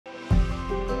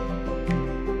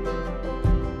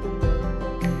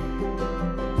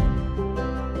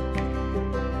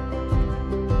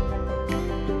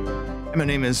My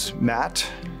name is Matt,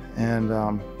 and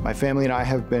my family and I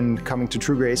have been coming to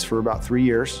True Grace for about 3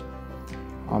 years.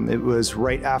 It was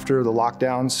right after the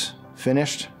lockdowns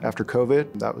finished, after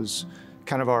COVID. That was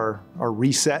kind of our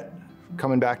reset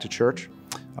coming back to church.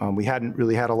 We hadn't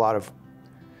really had a lot of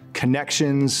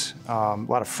connections, a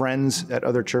lot of friends at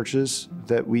other churches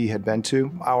that we had been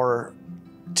to. Our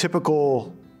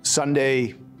typical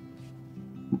Sunday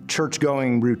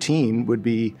church-going routine would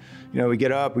be, we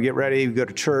get up, we get ready, we go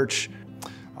to church,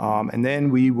 and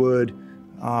then we would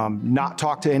not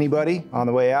talk to anybody on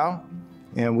the way out,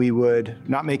 and we would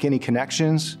not make any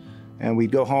connections, and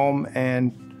we'd go home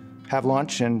and have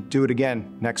lunch and do it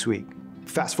again next week.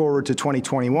 Fast forward to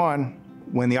 2021,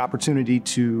 when the opportunity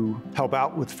to help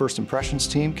out with First Impressions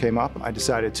team came up, I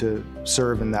decided to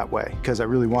serve in that way because I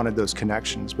really wanted those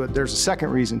connections. But there's a second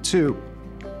reason too,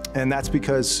 and that's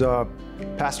because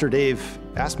Pastor Dave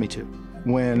asked me to.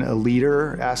 When a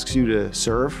leader asks you to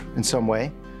serve in some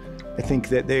way, I think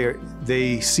that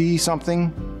they see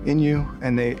something in you,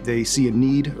 and they see a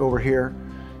need over here,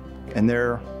 and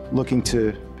they're looking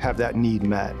to have that need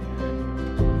met.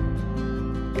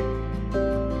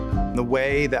 The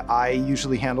way that I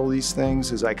usually handle these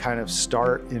things is I kind of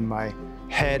start in my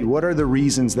head, what are the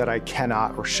reasons that I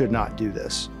cannot or should not do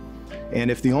this?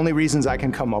 And if the only reasons I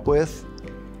can come up with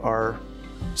are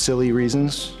silly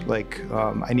reasons, like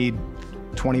I need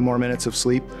 20 more minutes of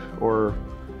sleep, or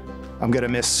I'm gonna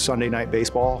miss Sunday night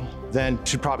baseball, then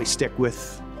should probably stick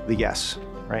with the yes,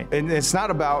 right? And it's not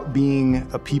about being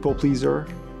a people pleaser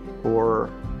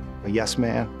or a yes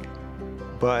man,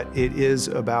 but it is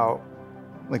about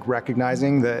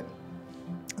recognizing that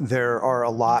there are a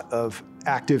lot of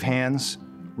active hands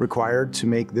required to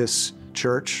make this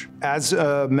church. As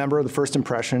a member of the First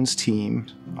Impressions team,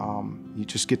 you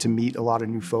just get to meet a lot of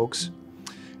new folks,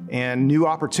 and new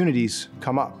opportunities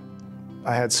come up.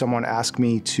 I had someone ask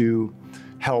me to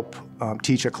help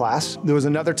teach a class. There was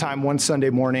another time one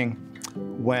Sunday morning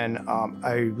when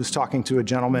I was talking to a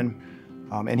gentleman,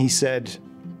 and he said,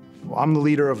 well, I'm the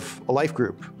leader of a life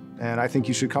group, and I think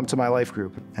you should come to my life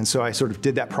group. And so I sort of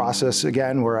did that process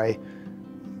again where I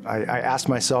asked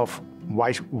myself,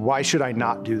 why should I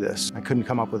not do this? I couldn't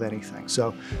come up with anything.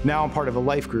 So now I'm part of a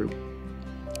life group.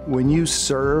 When you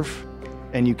serve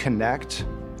and you connect,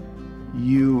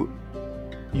 you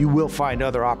will find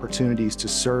other opportunities to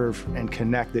serve and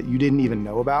connect that you didn't even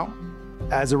know about.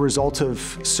 As a result of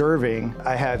serving,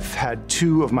 I have had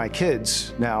 2 of my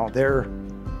kids now, they're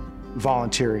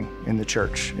volunteering in the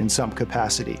church in some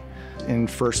capacity. In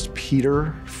 1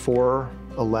 Peter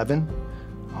 4:11,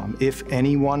 if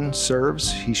anyone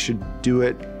serves, he should do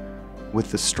it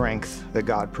with the strength that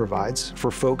God provides.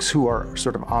 For folks who are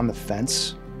sort of on the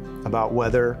fence about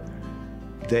whether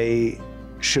they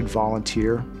should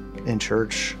volunteer in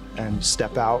church and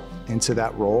step out into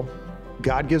that role,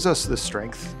 God gives us the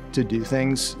strength to do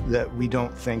things that we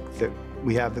don't think that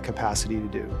we have the capacity to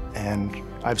do. And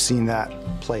I've seen that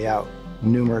play out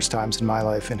numerous times in my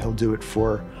life, and he'll do it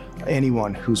for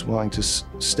anyone who's willing to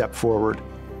step forward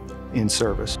in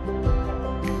service.